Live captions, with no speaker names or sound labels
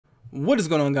What is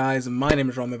going on, guys? My name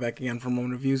is Ramen, back again from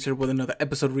Ramen Reviews here with another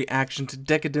episode reaction to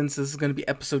DECA-DENCE. This is going to be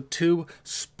episode 2,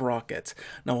 Sprocket.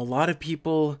 Now, a lot of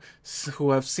people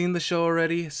who have seen the show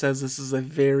already says this is a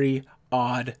very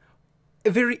odd,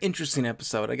 a very interesting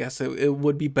episode. I guess it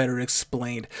would be better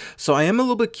explained. So I am a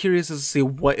little bit curious as to see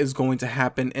what is going to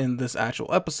happen in this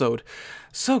actual episode.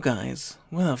 So guys,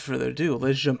 without further ado,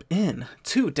 let's jump in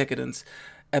to DECA-DENCE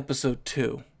episode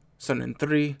 2. Starting in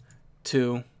 3,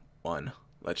 2, 1.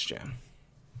 Let's jam.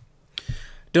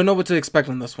 Don't know what to expect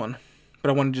on this one,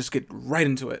 but I want to just get right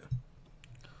into it.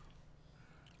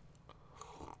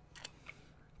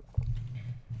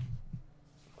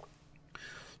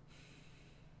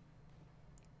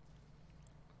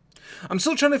 I'm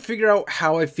still trying to figure out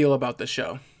how I feel about the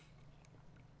show.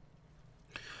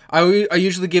 I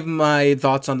usually give my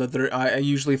thoughts on I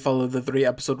usually follow the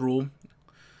 3-episode rule.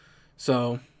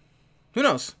 So, who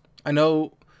knows? I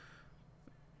know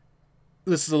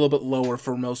this is a little bit lower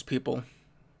for most people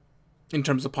in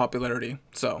terms of popularity,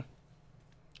 so.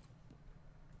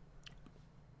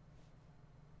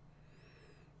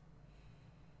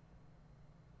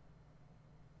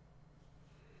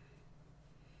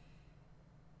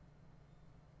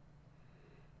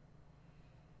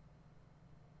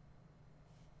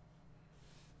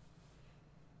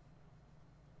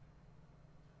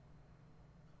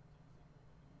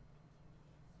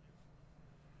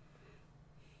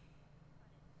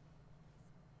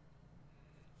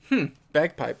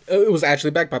 Bagpipe. It was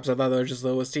actually bagpipes. I thought that was just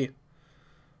the OST.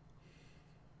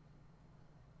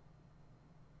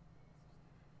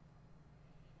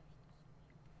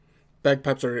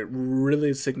 Bagpipes are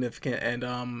really significant and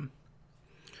a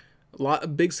lot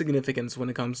of big significance when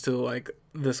it comes to like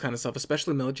this kind of stuff,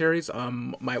 especially militaries.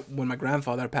 When my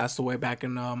grandfather passed away back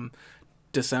in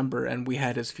December and we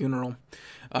had his funeral,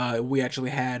 we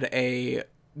actually had a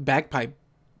bagpipe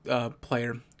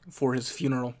player for his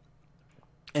funeral.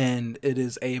 And it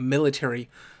is a military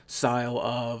style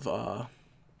of a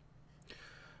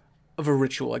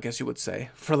ritual, I guess you would say,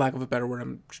 for lack of a better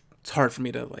word. It's hard for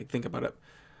me to like think about it,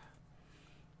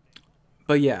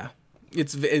 but yeah,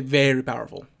 it's very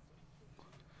powerful.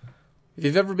 If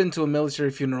you've ever been to a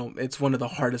military funeral, it's one of the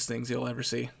hardest things you'll ever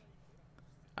see.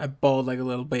 I bawled like a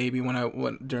little baby when I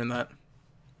went during that.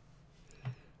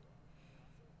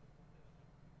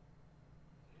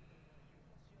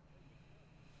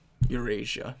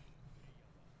 Eurasia.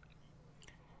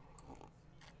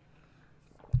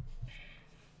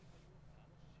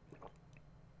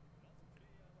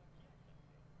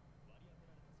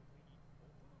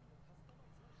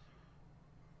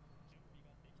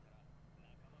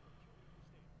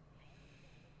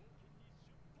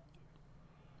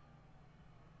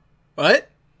 What?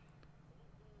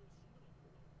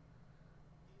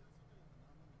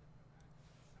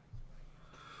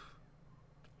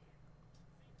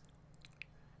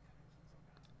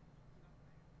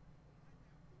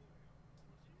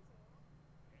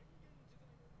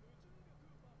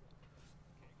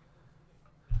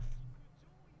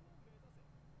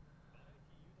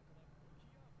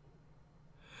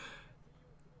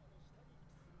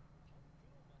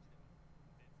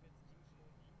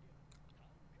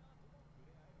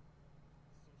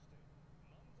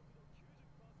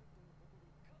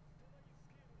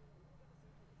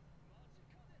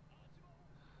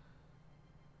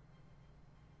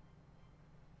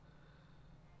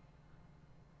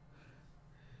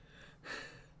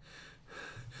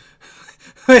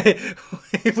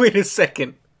 Wait a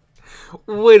second.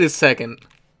 Wait a second.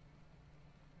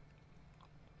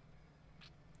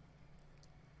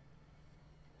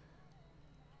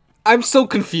 I'm so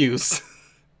confused.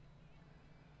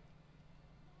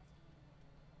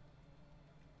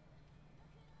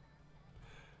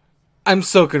 I'm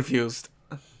so confused.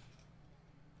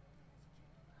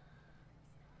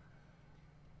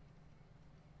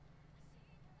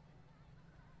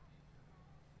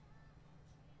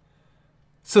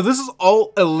 So this is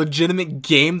all a legitimate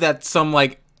game that some,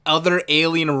 like, other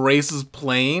alien race is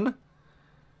playing?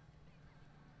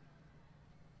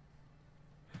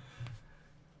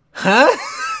 Huh?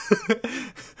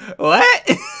 What?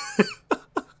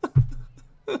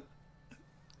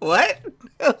 What?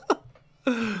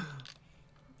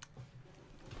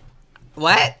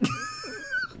 What?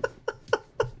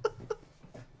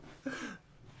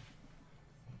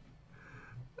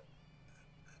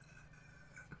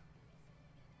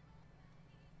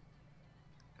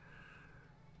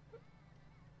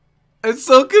 I'm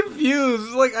so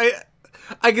confused. Like,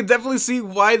 I could definitely see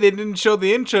why they didn't show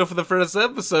the intro for the first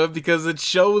episode, because it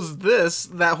shows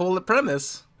that whole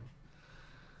premise.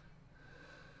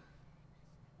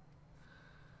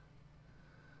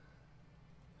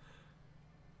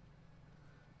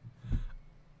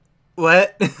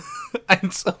 What? I'm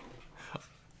so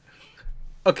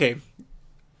okay.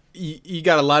 You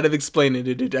got a lot of explaining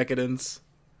to do, Decadence.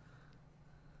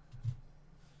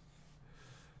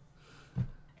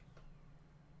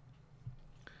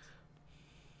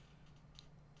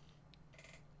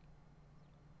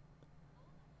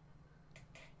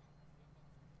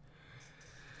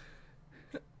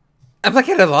 I'm like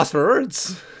at a loss for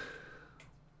words.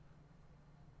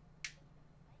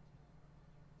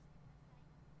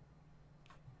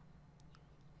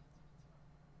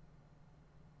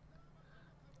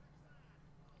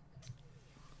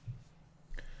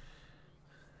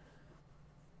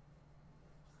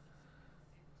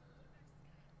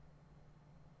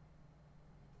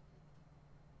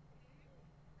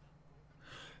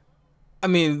 I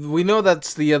mean, we know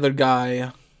that's the other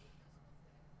guy.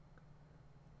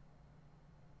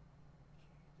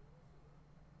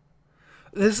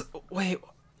 This wait,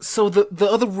 so the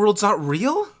other world's not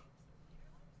real?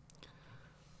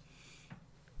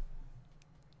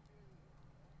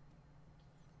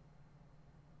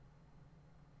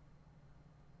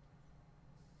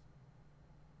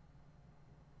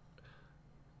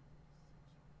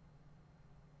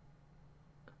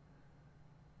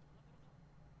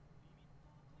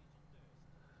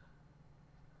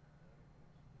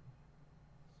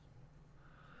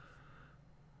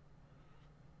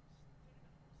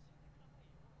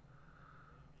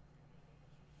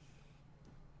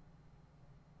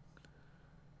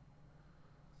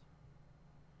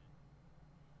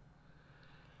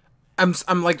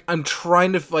 I'm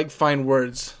trying to like find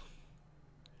words.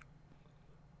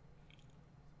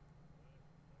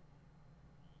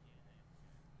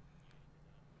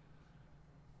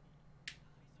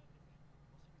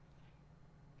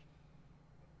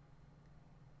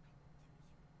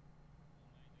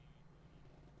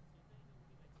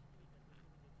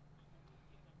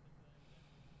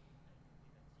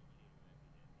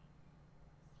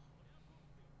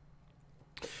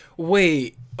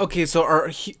 Wait, okay, so are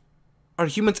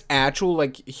humans actual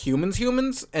like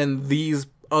humans, and these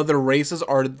other races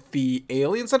are the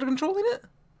aliens that are controlling it?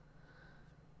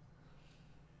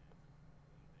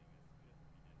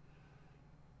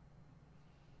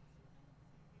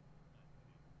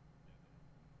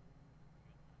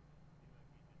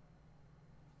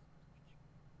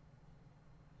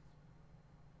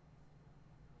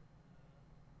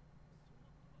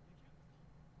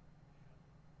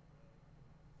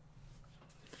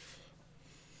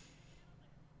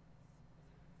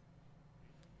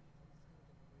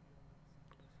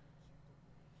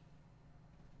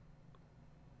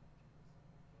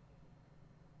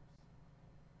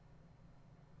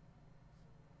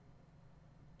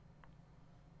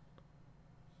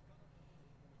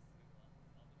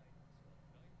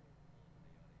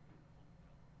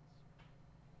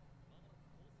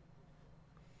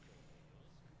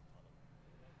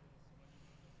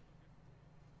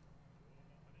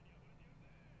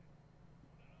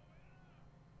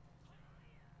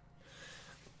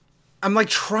 I'm like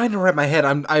trying to wrap my head.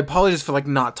 I apologize for like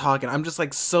not talking. I'm just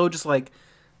like so just like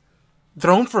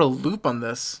thrown for a loop on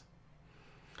this.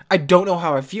 I don't know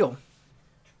how I feel.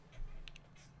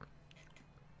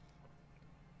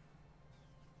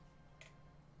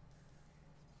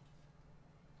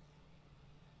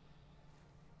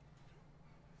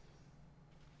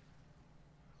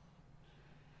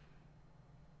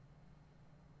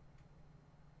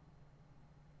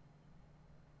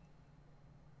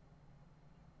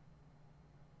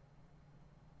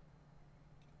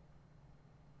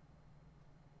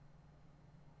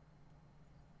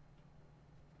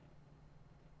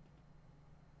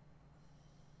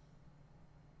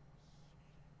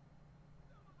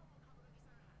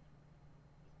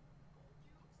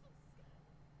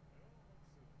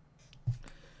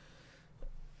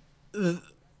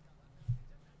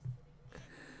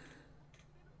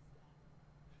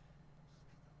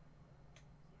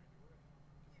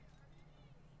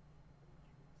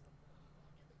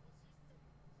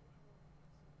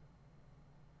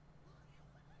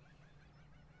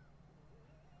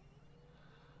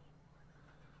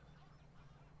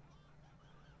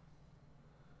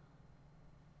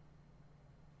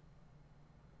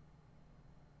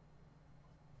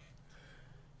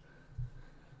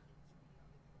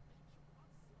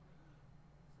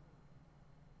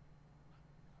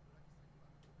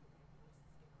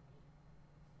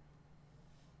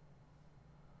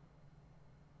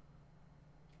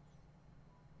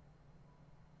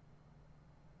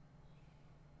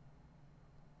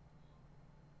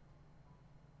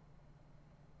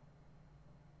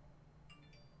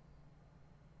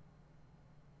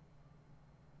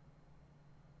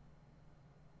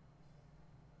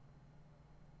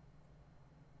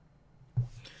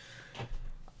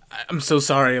 I'm so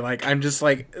sorry. Like, I'm just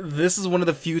like, this is one of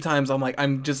the few times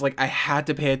I'm just like, I had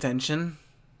to pay attention.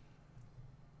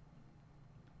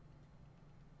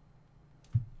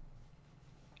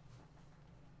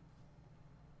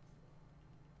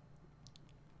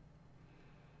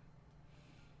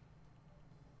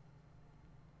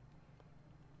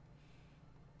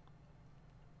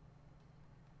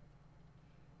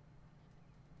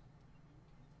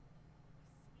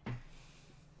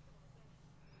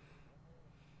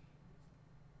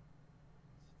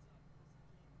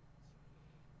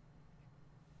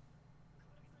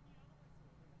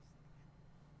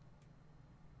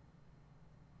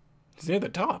 It's near the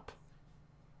top.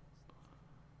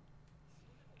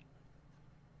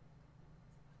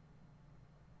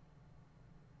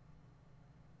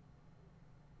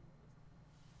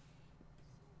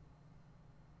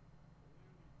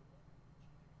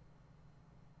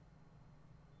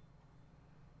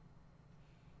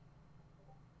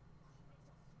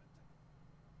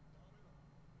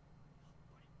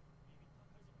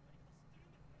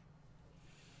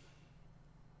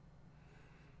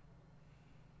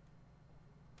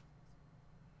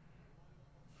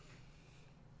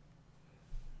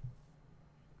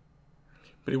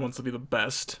 But he wants to be the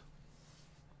best.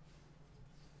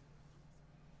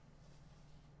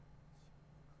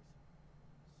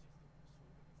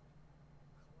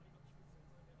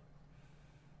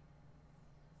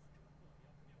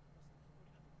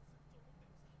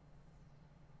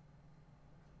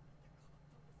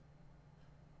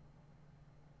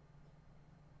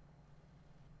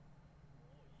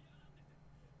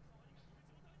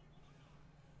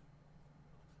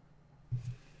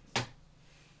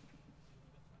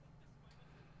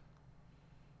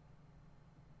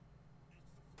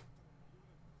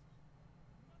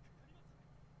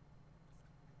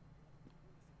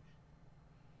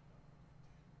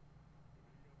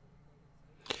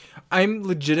 I'm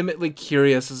legitimately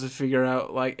curious as to figure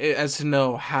out, like, as to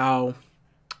know how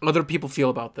other people feel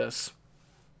about this.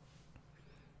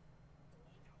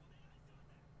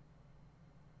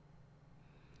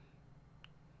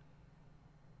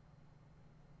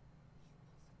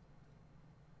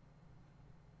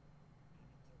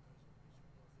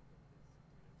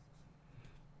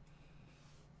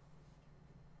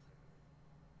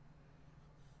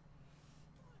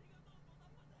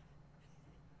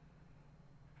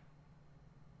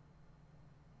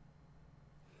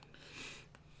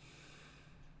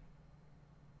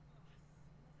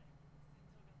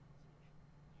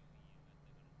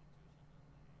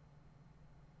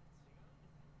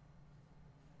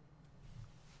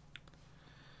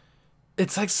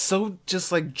 It's like so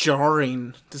just like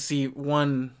jarring to see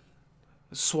one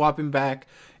swapping back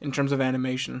in terms of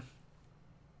animation.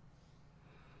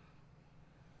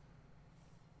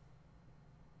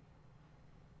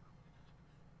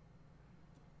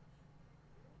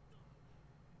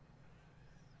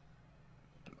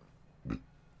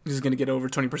 This is gonna get over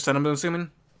 20%, I'm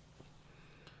assuming.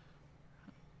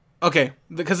 Okay,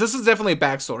 because this is definitely a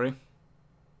backstory.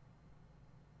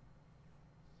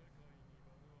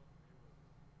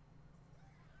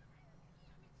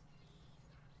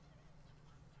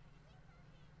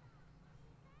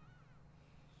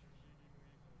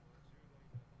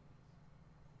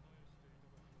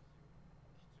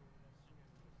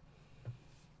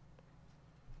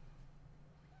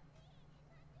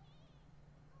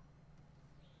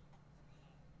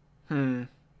 Hmm.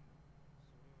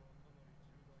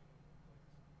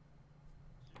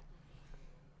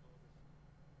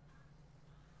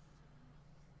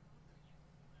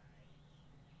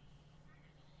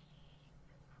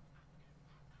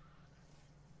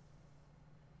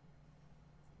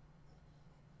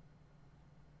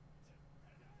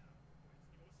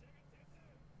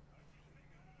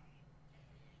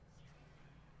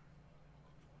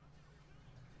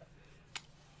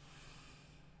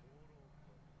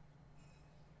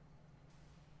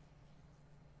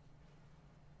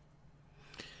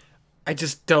 I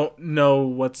just don't know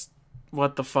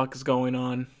what the fuck is going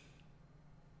on.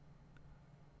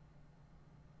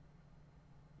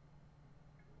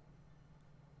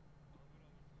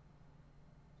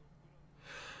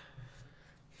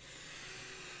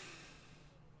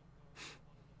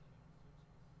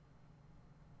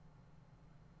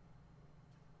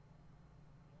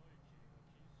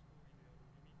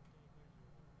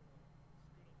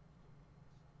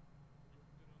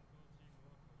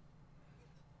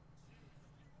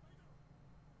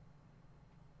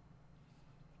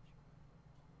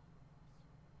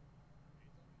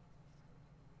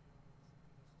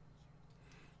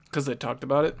 Because they talked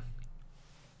about it.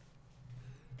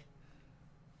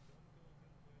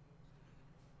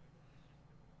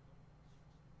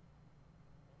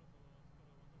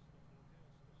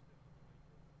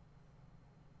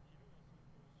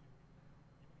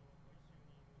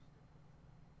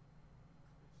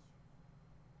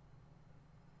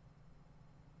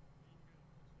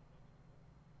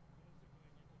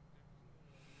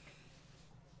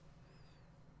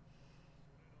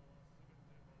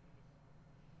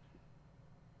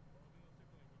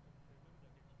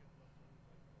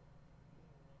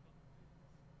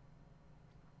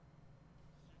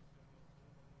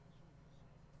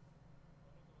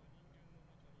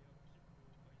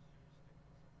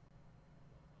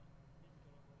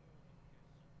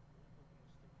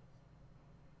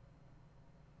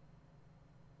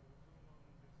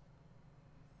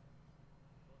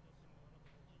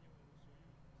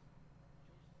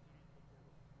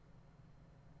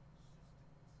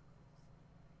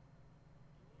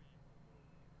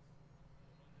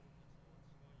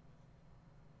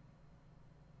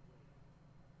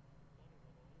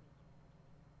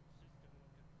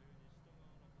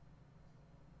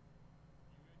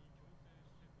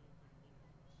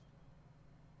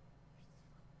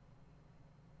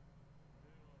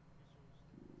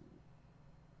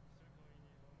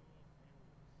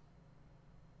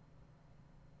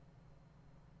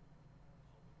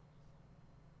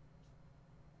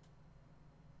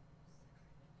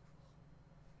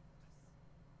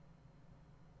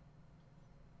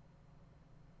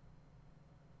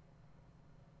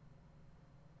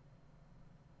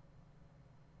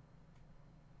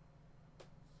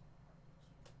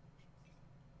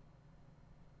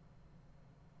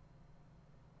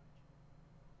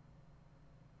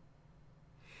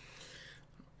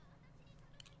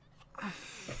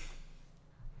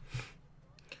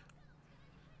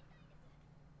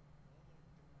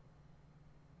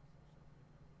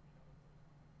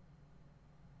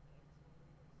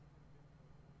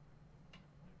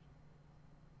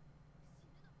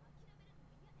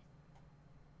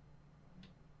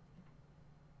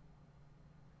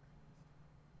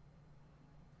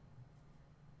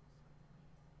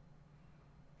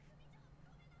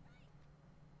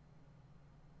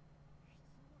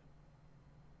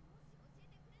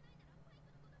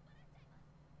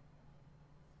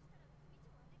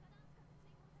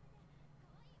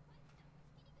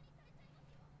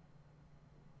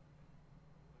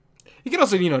 He can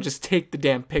also, you know, just take the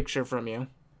damn picture from you.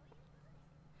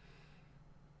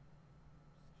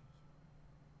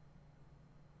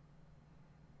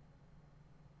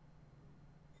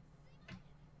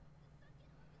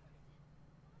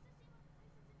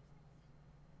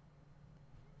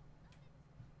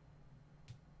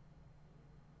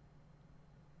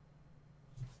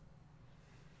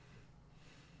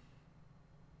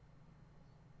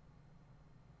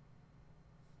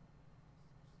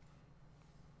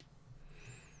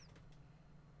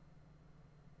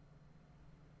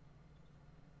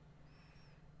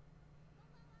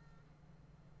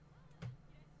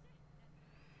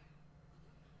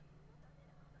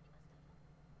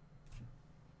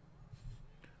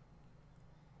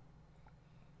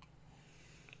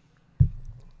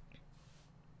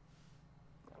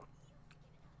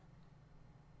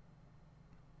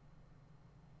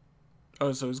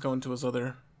 Oh, so he's going to his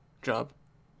other job.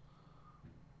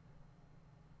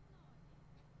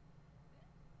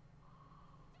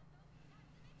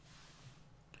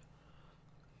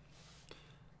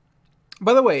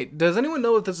 By the way, does anyone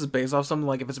know if this is based off something,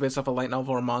 like if it's based off a light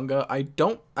novel or manga? I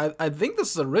think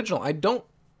this is original. I don't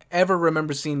ever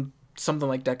remember seeing something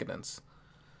like Decadence.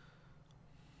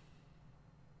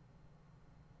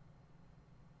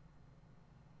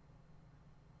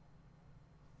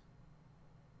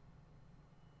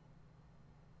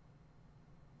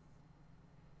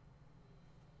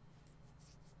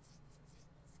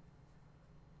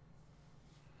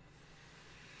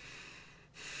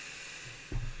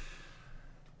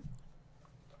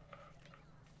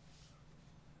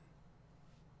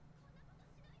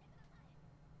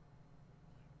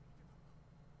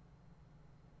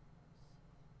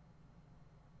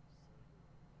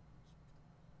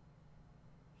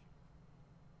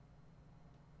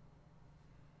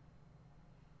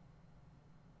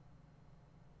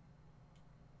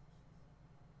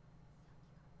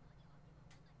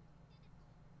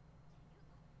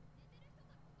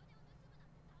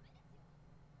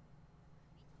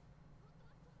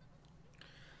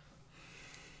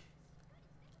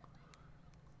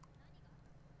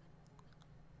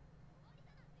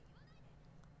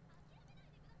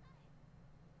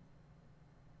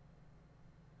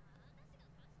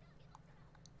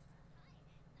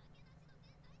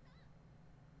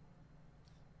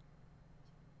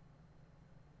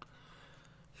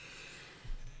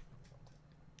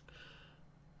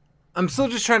 I'm still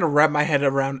just trying to wrap my head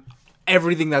around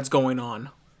everything that's going on.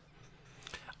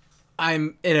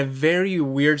 I'm in a very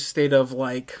weird state of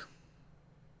like,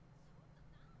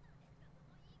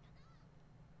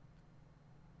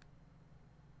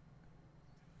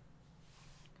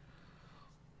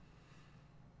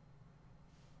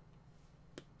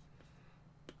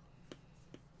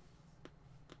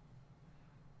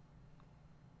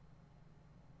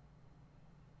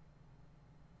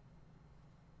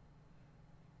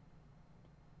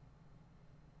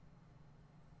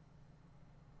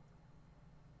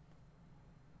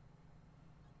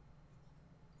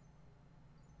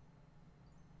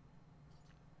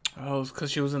 oh, it's because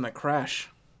she was in that crash.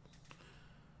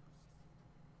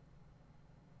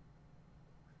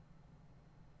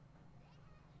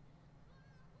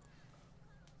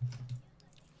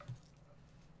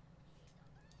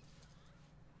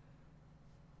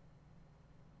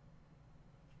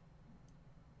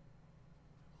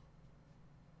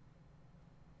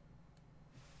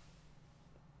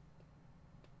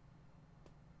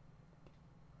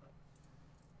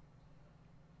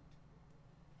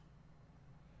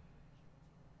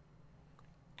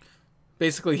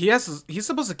 Basically, he's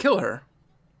supposed to kill her.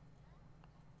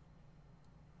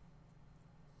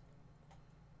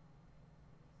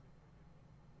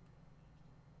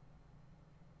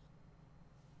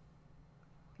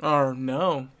 Or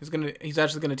no, he's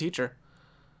actually gonna teach her.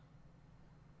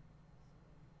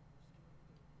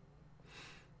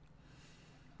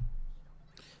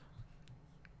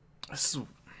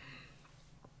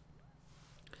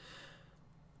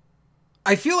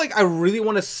 I feel like I really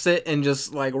want to sit and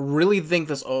just like really think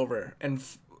this over and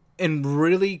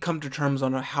really come to terms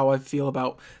on how I feel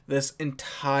about this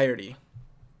entirety.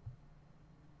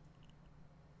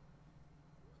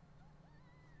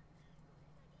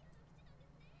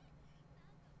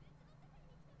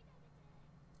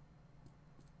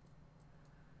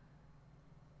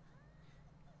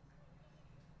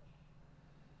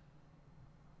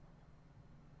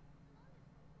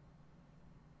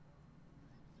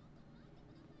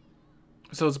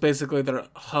 So it's basically their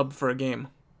hub for a game,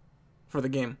 for the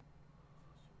game.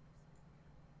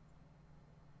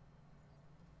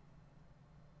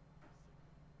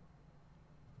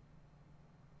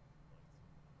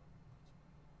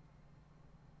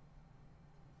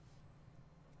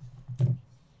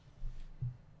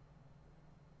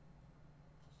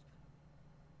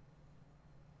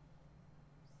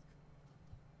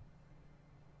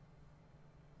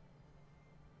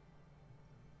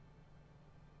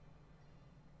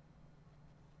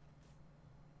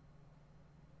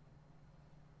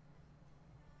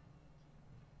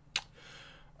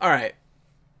 All right.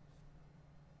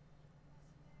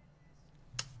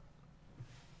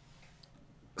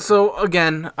 So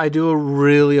again, I do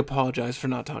really apologize for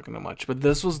not talking too much, but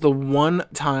this was the one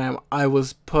time I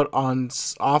was put on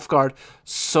off guard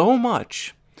so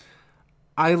much.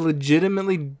 I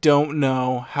legitimately don't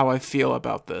know how I feel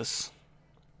about this.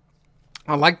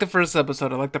 I like the first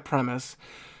episode. I like the premise.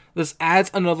 This adds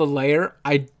another layer.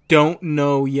 I don't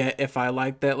know yet if I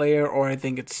like that layer or I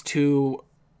think it's too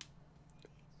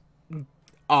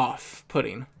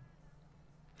off-putting.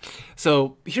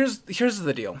 So here's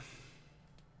the deal.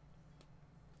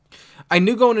 I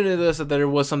knew going into this that there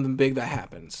was something big that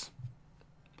happens.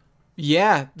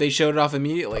 Yeah, they showed it off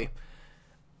immediately.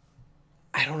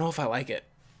 I don't know if I like it.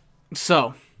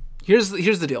 So, here's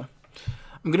the deal.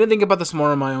 I'm going to think about this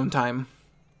more on my own time.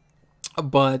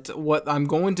 But what I'm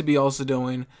going to be also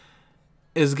doing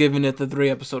is giving it the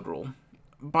 3-episode rule.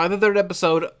 By the 3rd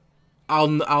episode,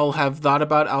 I'll have thought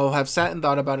about it. I'll have sat and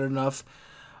thought about it enough.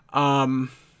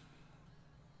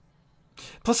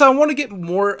 Plus, I want to get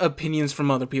more opinions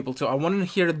from other people, too. I want to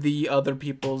hear the other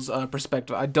people's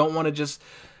perspective. I don't want to just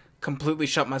completely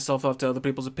shut myself off to other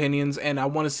people's opinions, and I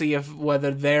want to see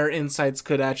whether their insights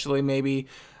could actually maybe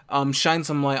shine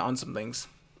some light on some things.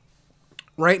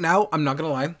 Right now, I'm not going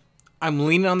to lie. I'm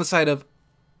leaning on the side of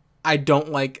I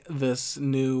don't like this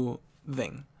new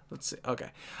thing. Let's see.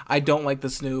 Okay. I don't like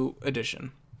this new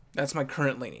edition. That's my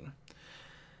current leaning.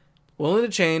 Willing to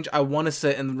change. I want to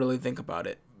sit and really think about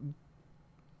it.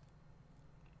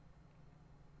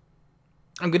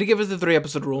 I'm going to give it the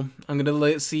 3-episode rule. I'm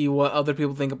going to see what other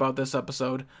people think about this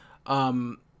episode.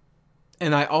 And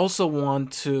I also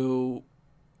want to,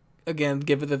 again,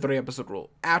 give it the 3-episode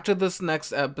rule. After the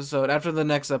next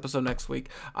episode next week,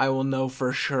 I will know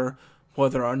for sure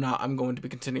whether or not I'm going to be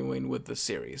continuing with this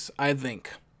series. I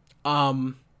think.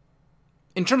 In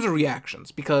terms of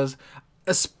reactions, because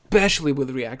especially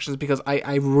with reactions, because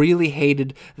I really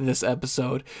hated this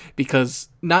episode, because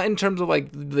not in terms of like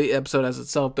the episode as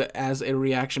itself, but as a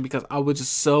reaction, because I was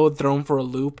just so thrown for a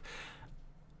loop.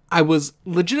 I was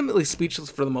legitimately speechless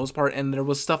for the most part, and there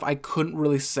was stuff I couldn't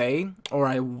really say, or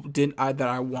that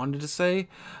I wanted to say,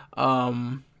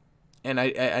 and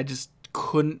I just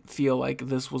couldn't feel like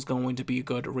this was going to be a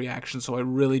good reaction, so I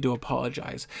really do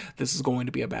apologize. This is going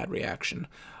to be a bad reaction.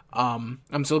 I'm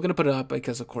still going to put it up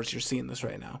because, of course, you're seeing this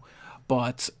right now.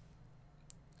 But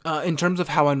in terms of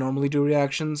how I normally do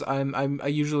reactions, I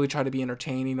usually try to be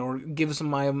entertaining or give some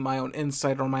my own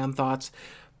insight or my own thoughts.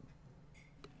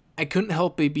 I couldn't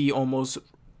help but be almost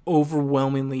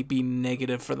overwhelmingly be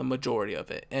negative for the majority of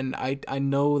it. And I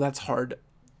know that's hard.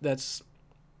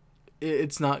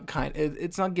 It's not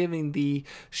giving the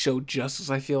show justice,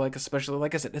 I feel like, especially,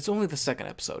 like I said, it's only the 2nd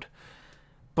episode.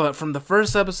 But from the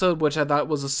 1st episode, which I thought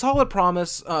was a solid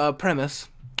premise,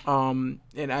 and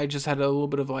I just had a little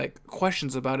bit of like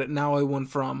questions about it. Now I went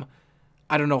from,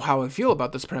 I don't know how I feel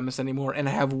about this premise anymore, and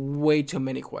I have way too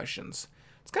many questions.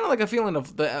 It's kind of like a feeling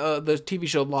of the TV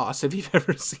show Lost, if you've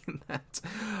ever seen that.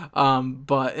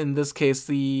 But in this case,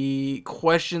 the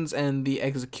questions and the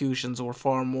executions were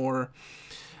far more,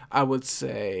 I would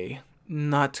say,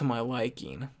 not to my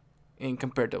liking in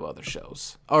compared to other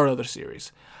shows or other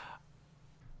series.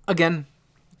 Again,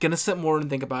 gonna sit more and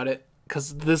think about it,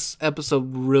 because this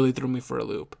episode really threw me for a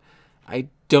loop. I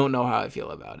don't know how I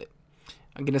feel about it.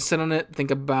 I'm gonna sit on it,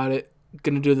 think about it,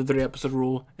 gonna do the 3-episode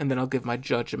rule, and then I'll give my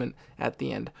judgment at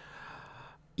the end.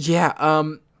 Yeah,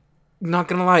 not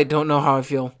gonna lie, don't know how I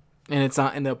feel, and it's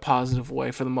not in a positive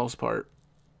way for the most part.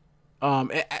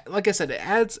 Like I said, it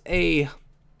adds a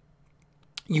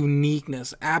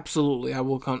uniqueness. Absolutely, I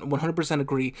will 100%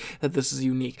 agree that this is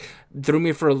unique. Threw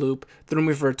me for a loop, threw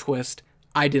me for a twist.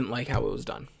 I didn't like how it was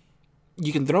done.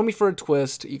 You can throw me for a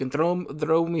twist, you can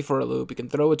throw me for a loop, you can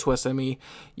throw a twist at me,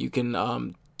 you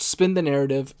can spin the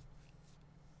narrative,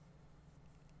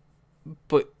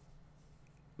 but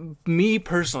me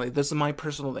personally, this is my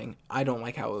personal thing, I don't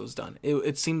like how it was done.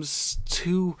 It seems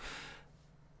too,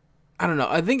 I don't know.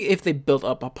 I think if they built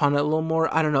up upon it a little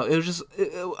more, I don't know.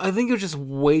 I think it was just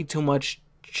way too much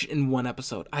in one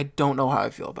episode. I don't know how I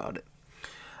feel about it.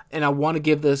 And I want to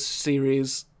give this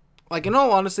series, like, in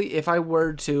all honesty, if I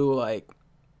were to, like,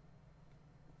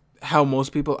 how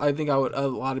most people, I think a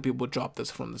lot of people would drop this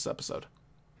from this episode.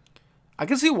 I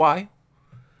can see why.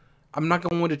 I'm not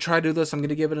going to try to do this. I'm going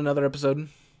to give it another episode.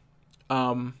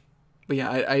 But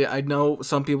yeah, I know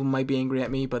some people might be angry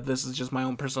at me, but this is just my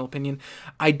own personal opinion.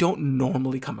 I don't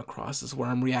normally come across this where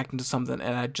I'm reacting to something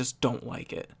and I just don't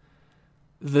like it.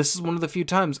 This is one of the few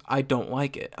times I don't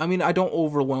like it. I mean, I don't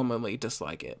overwhelmingly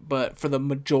dislike it, but for the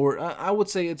majority, I would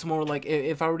say it's more like,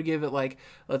 if I were to give it, like,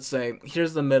 let's say,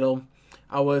 here's the middle,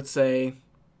 I would say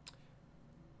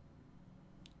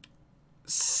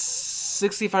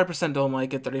 65% don't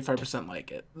like it, 35%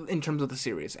 like it in terms of the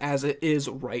series as it is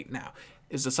right now.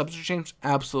 Is the subject changed?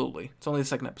 Absolutely. It's only the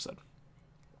second episode.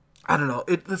 I don't know.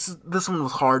 This one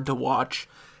was hard to watch.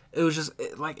 It was just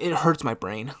it hurts my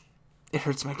brain. It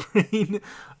hurts my brain.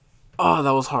 Oh,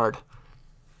 that was hard.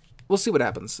 We'll see what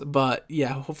happens, but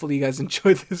yeah, hopefully you guys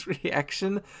enjoyed this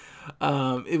reaction.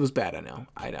 It was bad,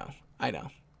 I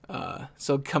know.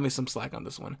 So cut me some slack on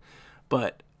this one,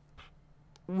 but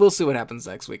we'll see what happens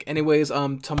next week. Anyways,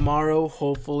 tomorrow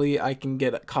hopefully I can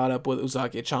get caught up with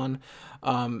Uzaki-chan,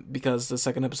 because the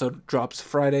second episode drops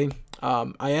Friday.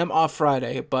 I am off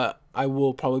Friday, but I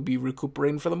will probably be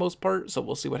recuperating for the most part, so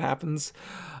we'll see what happens.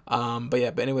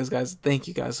 But anyways, guys, thank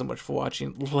you guys so much for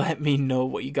watching. Let me know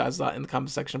what you guys thought in the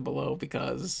comment section below,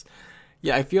 because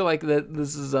yeah, I feel like that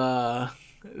this is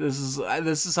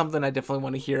something I definitely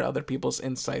want to hear other people's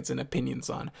insights and opinions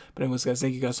on. But anyways, guys,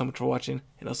 thank you guys so much for watching,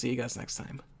 and I'll see you guys next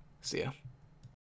time. See ya.